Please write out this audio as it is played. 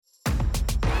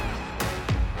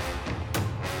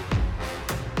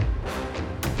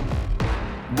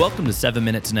Welcome to 7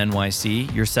 Minutes in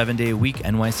NYC, your 7-day-a-week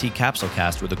NYC capsule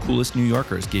cast where the coolest New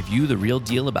Yorkers give you the real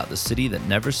deal about the city that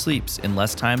never sleeps in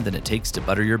less time than it takes to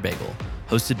butter your bagel.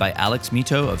 Hosted by Alex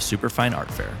Mito of Superfine Art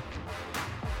Fair.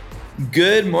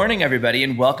 Good morning, everybody,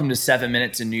 and welcome to 7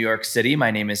 Minutes in New York City.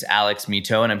 My name is Alex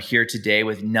Mito, and I'm here today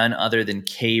with none other than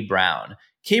Kay Brown.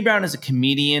 Kay Brown is a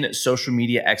comedian, social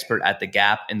media expert at The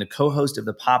Gap, and the co-host of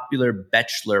the popular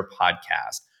Betchelor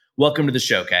podcast. Welcome to the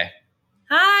show, Kay.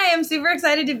 Hi, I'm super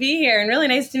excited to be here and really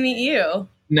nice to meet you.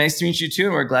 Nice to meet you too,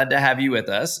 and we're glad to have you with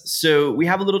us. So we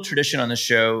have a little tradition on the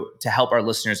show to help our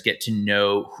listeners get to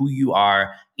know who you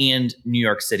are and New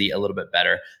York City a little bit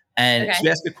better. And so we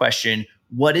ask a question,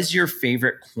 what is your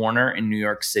favorite corner in New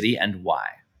York City and why?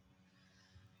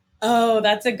 Oh,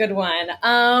 that's a good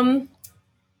one.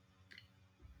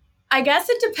 I guess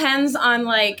it depends on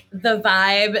like the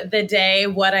vibe, the day,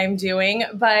 what I'm doing.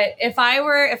 But if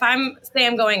I'm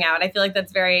going out, I feel like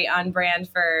that's very on brand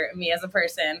for me as a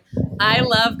person. I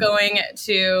love going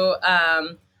to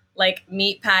like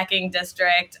Meatpacking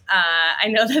District. I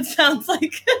know that sounds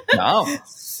like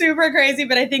super crazy,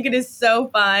 but I think it is so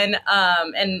fun.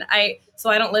 So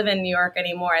I don't live in New York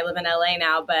anymore. I live in LA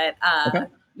now, but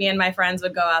me and my friends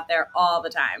would go out there all the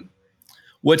time.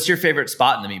 What's your favorite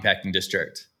spot in the Meatpacking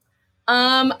District?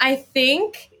 I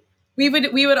think we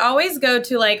would always go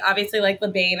to like, obviously like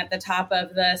Lebain at the top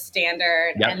of the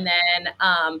Standard. Yep. And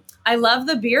then, I love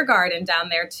the beer garden down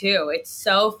there too. It's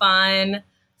so fun.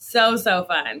 So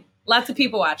fun. Lots of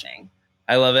people watching.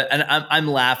 I love it. And I'm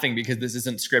laughing because this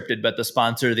isn't scripted, but the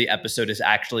sponsor of the episode is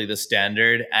actually the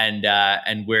Standard.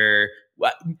 And we're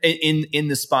in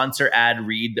the sponsor ad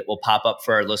read that will pop up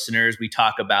for our listeners. We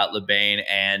talk about Lebain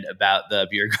and about the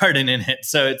beer garden in it.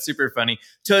 So it's super funny.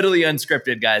 Totally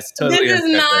unscripted, guys. Totally This is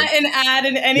unscripted. not an ad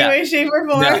in any way, shape, or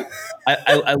form. No.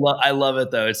 I love it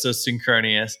though. It's so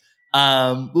synchronous.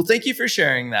 Well, thank you for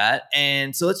sharing that.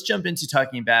 And so let's jump into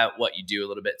talking about what you do a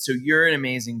little bit. So you're an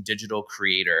amazing digital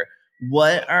creator.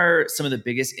 What are some of the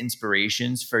biggest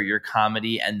inspirations for your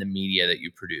comedy and the media that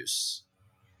you produce?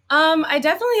 I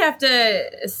definitely have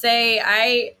to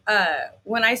say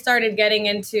when I started getting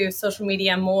into social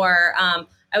media more, I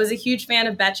was a huge fan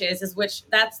of Betches,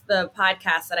 that's the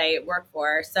podcast that I work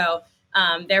for. So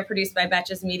they're produced by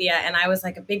Betches Media, and I was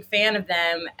like a big fan of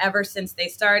them ever since they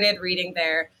started reading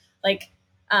their like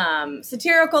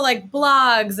satirical like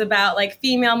blogs about like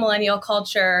female millennial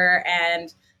culture.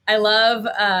 And I love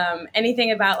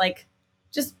anything about like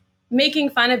just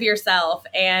making fun of yourself.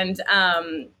 And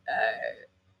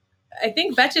I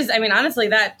think Betches, honestly,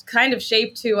 that kind of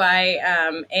shaped who I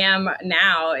am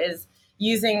now, is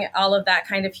using all of that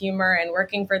kind of humor and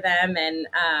working for them and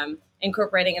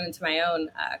incorporating it into my own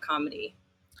comedy.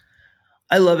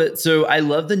 I love it. So I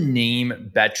love the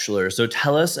name Betchelor. So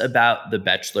tell us about the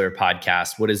Betchelor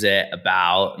podcast. What is it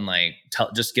about? And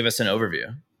just give us an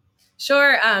overview.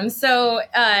 Sure. So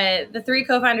the three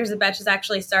co-founders of Betches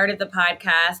actually started the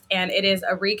podcast, and it is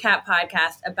a recap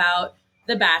podcast about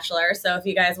The Bachelor. So if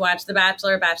you guys watch The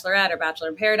Bachelor, Bachelorette, or Bachelor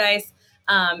in Paradise,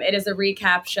 it is a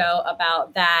recap show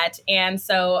about that. And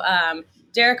so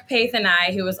Derek Paith and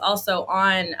I, who was also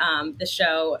on the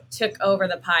show, took over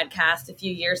the podcast a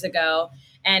few years ago.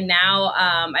 And now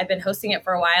I've been hosting it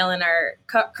for a while. And our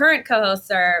current co-hosts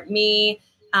are me,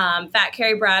 Fat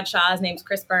Carrie Bradshaw, his name's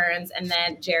Chris Burns, and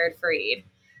then Jared Freed.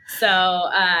 So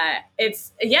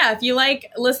if you like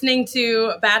listening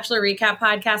to Bachelor recap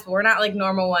podcasts, but we're not like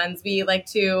normal ones. We like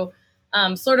to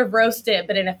sort of roast it,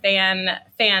 but in a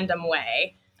fandom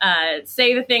way.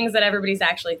 Say the things that everybody's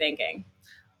actually thinking.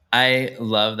 I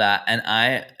love that. And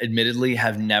I admittedly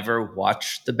have never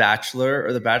watched The Bachelor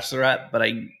or The Bachelorette, but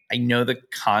I know the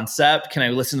concept. Can I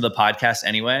listen to the podcast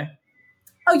anyway?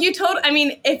 Oh,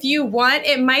 if you want,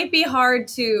 it might be hard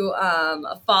to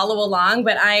follow along,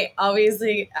 but I'm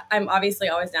obviously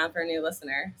always down for a new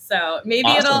listener. So maybe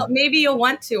Awesome. maybe you'll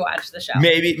want to watch the show.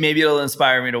 Maybe it'll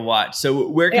inspire me to watch. So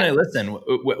where can I listen?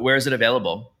 Where is it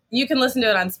available? You can listen to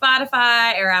it on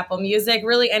Spotify or Apple Music.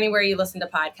 Really, anywhere you listen to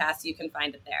podcasts, you can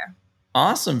find it there.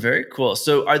 Awesome. Very cool.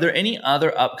 So are there any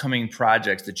other upcoming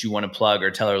projects that you want to plug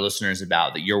or tell our listeners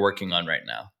about that you're working on right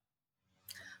now?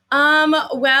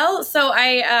 So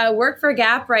I work for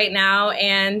Gap right now,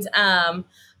 and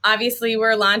obviously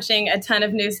we're launching a ton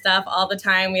of new stuff all the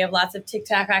time. We have lots of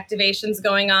TikTok activations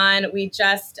going on. We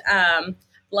just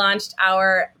launched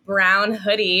our brown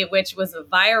hoodie, which was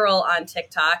viral on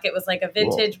TikTok. It was like a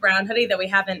vintage brown hoodie that we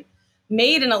haven't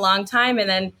made in a long time. And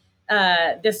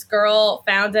then this girl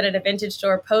found it at a vintage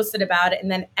store, posted about it,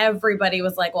 and then everybody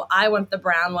was like, well, I want the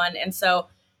brown one. And so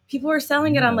people were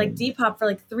selling it on like Depop for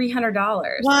like $300.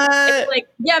 What? It's like,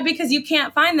 yeah, because you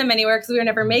can't find them anywhere because we were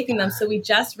never making them. So we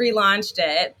just relaunched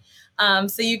it.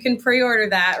 So you can pre-order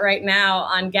that right now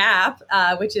on Gap,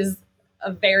 which is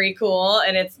very cool,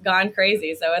 and it's gone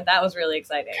crazy. So that was really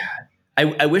exciting.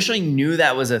 I wish I knew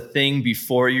that was a thing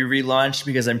before you relaunched,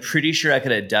 because I'm pretty sure I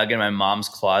could have dug in my mom's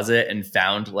closet and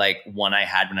found like one I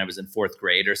had when I was in 4th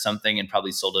grade or something, and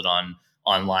probably sold it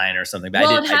online or something. But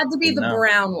Well, it had to be the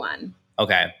brown one.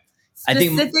 Okay.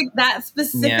 That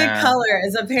specific color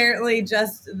is apparently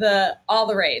just all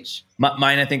the rage.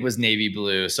 Mine, I think, was navy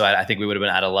blue. So I think we would have been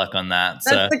out of luck on that.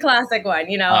 That's the classic one,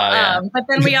 you know. Yeah. But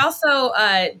then we also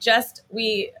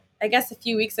I guess a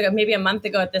few weeks ago, maybe a month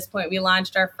ago at this point, we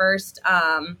launched our first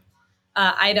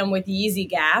item with Yeezy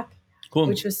Gap, cool,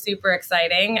 which was super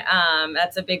exciting.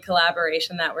 That's a big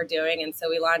collaboration that we're doing. And so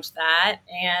we launched that,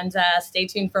 and stay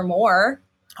tuned for more.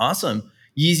 Awesome.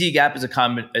 Yeezy Gap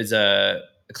is a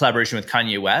collaboration with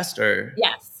Kanye West, or?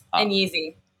 Yes, and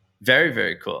Yeezy. Very,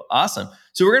 very cool. Awesome.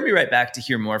 So we're going to be right back to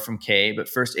hear more from Kay, but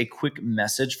first, a quick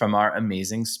message from our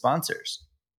amazing sponsors.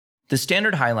 The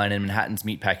Standard Highline in Manhattan's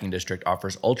Meatpacking District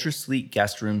offers ultra-sleek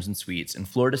guest rooms and suites and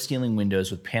floor-to-ceiling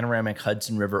windows with panoramic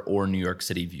Hudson River or New York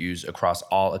City views across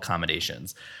all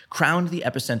accommodations. Crowned the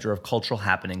epicenter of cultural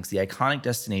happenings, the iconic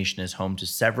destination is home to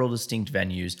several distinct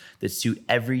venues that suit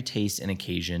every taste and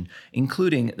occasion,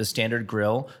 including the Standard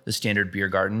Grill, the Standard Beer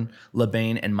Garden, La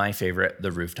Bain, and my favorite,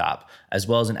 the Rooftop, as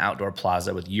well as an outdoor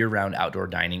plaza with year-round outdoor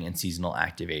dining and seasonal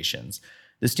activations.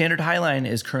 The Standard Highline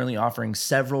is currently offering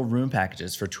several room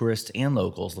packages for tourists and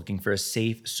locals looking for a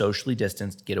safe, socially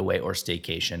distanced getaway or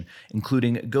staycation,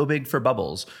 including Go Big for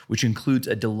Bubbles, which includes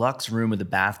a deluxe room with a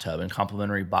bathtub and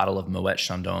complimentary bottle of Moet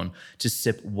Chandon to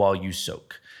sip while you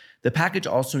soak. The package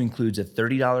also includes a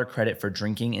 $30 credit for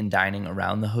drinking and dining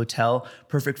around the hotel,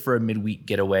 perfect for a midweek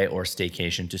getaway or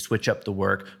staycation to switch up the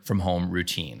work from home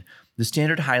routine. The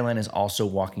Standard Highline is also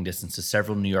walking distance to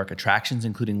several New York attractions,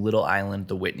 including Little Island,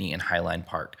 the Whitney, and Highline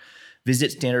Park.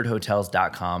 Visit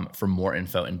standardhotels.com for more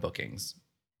info and bookings.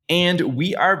 And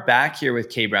we are back here with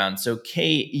Kay Brown. So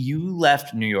Kay, you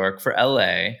left New York for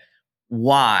LA.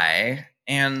 Why?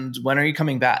 And when are you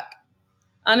coming back?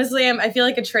 Honestly, I feel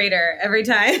like a traitor every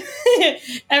time.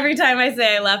 Every time I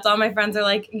say I left, all my friends are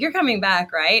like, "You're coming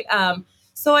back, right?"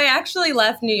 So I actually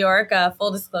left New York.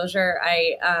 Full disclosure,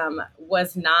 I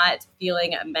was not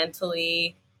feeling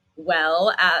mentally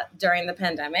well during the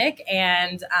pandemic,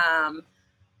 and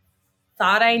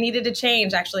thought I needed to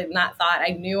change. Actually, not thought.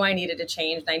 I knew I needed to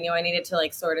change. I knew I needed to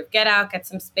like sort of get out, get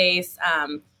some space,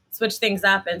 switch things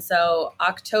up. And so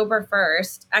October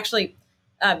 1st, actually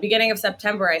beginning of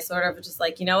September, I sort of just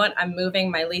like, you know what? I'm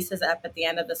moving. My lease is up at the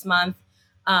end of this month.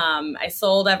 I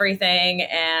sold everything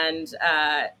and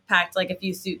packed like a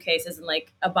few suitcases and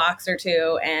like a box or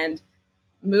two and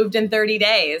moved in 30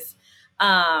 days.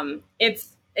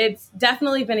 It's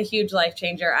definitely been a huge life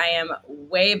changer. I am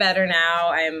way better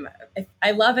now.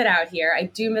 I love it out here. I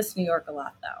do miss New York a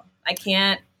lot though. I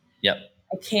can't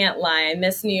lie. I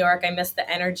miss New York. I miss the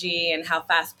energy and how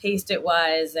fast paced it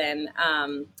was and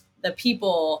the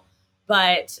people,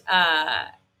 but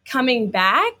coming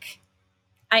back,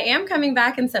 I am coming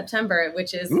back in September,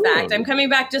 which is fact. I'm coming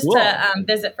back just to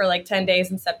visit for like 10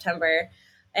 days in September.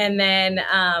 And then,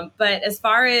 but as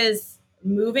far as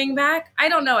moving back, I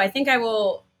don't know. I think I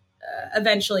will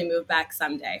eventually move back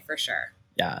someday for sure.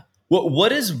 Yeah.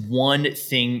 What is one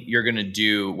thing you're going to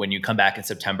do when you come back in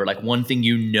September? Like one thing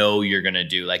you know you're going to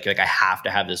do? Like I have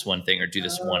to have this one thing or do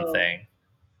this one thing.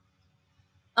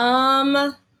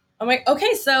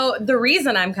 Okay. So the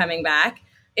reason I'm coming back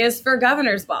is for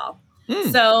Governor's Ball.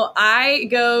 So I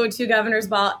go to Governor's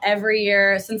Ball every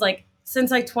year since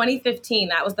 2015.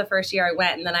 That was the first year I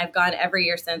went. And then I've gone every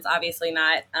year since, obviously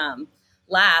not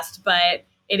last, but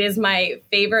it is my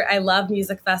favorite. I love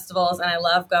music festivals and I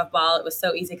love Gov Ball. It was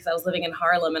so easy because I was living in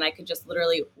Harlem and I could just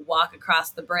literally walk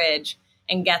across the bridge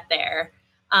and get there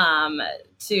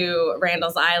to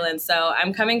Randall's Island. So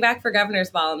I'm coming back for Governor's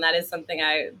Ball, and that is something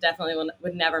I definitely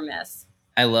would never miss.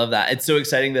 I love that. It's so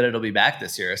exciting that it'll be back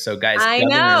this year. So guys, I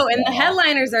know. And the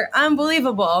headliners are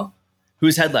unbelievable.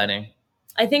 Who's headlining?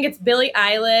 I think it's Billie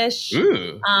Eilish.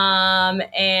 Ooh.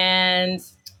 And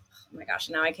oh my gosh,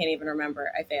 now I can't even remember.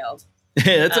 I failed.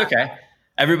 That's okay.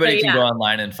 Everybody can go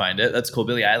online and find it. That's cool.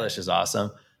 Billie Eilish is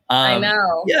awesome. I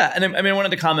know. Yeah. And I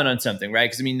wanted to comment on something, right?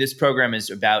 Because this program is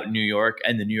about New York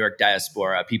and the New York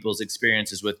diaspora, people's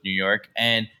experiences with New York.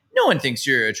 And no one thinks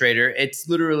you're a traitor. It's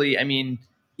literally,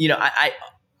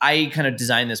 I kind of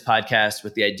designed this podcast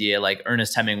with the idea, like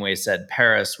Ernest Hemingway said,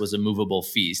 Paris was a movable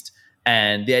feast.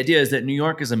 And the idea is that New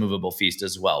York is a movable feast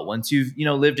as well. Once you've,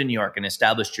 lived in New York and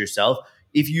established yourself,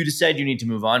 if you decide you need to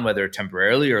move on, whether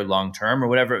temporarily or long-term or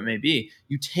whatever it may be,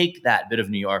 you take that bit of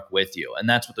New York with you. And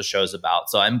that's what the show's about.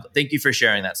 So thank you for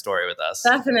sharing that story with us.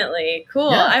 Definitely.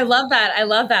 Cool. Yeah. I love that. I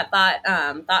love that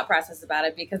thought process about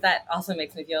it, because that also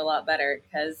makes me feel a lot better,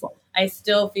 because I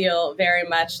still feel very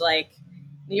much like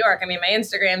New York. I mean, my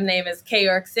Instagram name is K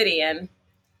York City, and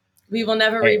we will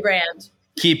never rebrand.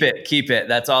 Keep it.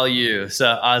 That's all you.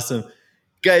 So awesome.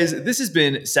 Guys, this has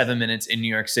been 7 Minutes in New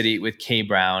York City with Kay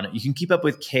Brown. You can keep up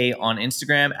with Kay on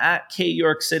Instagram at K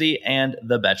York City and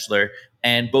The Betchelor.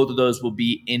 And both of those will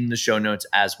be in the show notes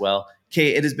as well.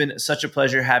 Kay, it has been such a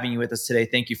pleasure having you with us today.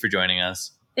 Thank you for joining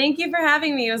us. Thank you for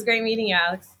having me. It was great meeting you,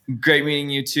 Alex. Great meeting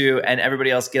you too. And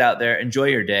everybody else, get out there, enjoy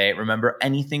your day. Remember,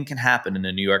 anything can happen in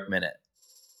a New York minute.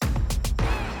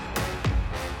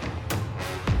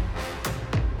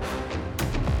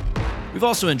 We've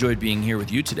also enjoyed being here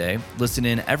with you today. Listen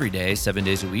in every day, 7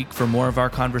 days a week, for more of our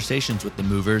conversations with the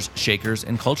movers, shakers,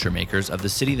 and culture makers of the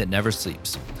city that never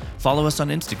sleeps. Follow us on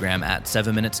Instagram at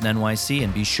 7minutesNYC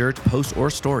and be sure to post or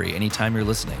story anytime you're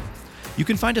listening. You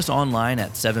can find us online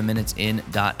at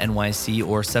 7minutesin.nyc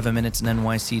or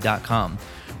 7minutesnyc.com.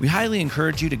 We highly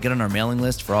encourage you to get on our mailing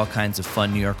list for all kinds of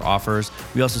fun New York offers.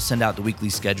 We also send out the weekly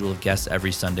schedule of guests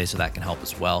every Sunday, so that can help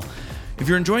as well. If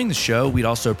you're enjoying the show, we'd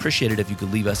also appreciate it if you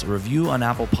could leave us a review on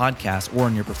Apple Podcasts or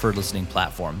on your preferred listening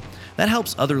platform. That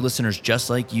helps other listeners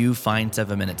just like you find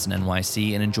 7 Minutes in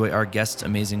NYC and enjoy our guests'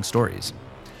 amazing stories.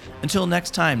 Until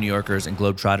next time, New Yorkers and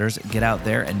Globetrotters, get out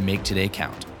there and make today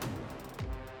count.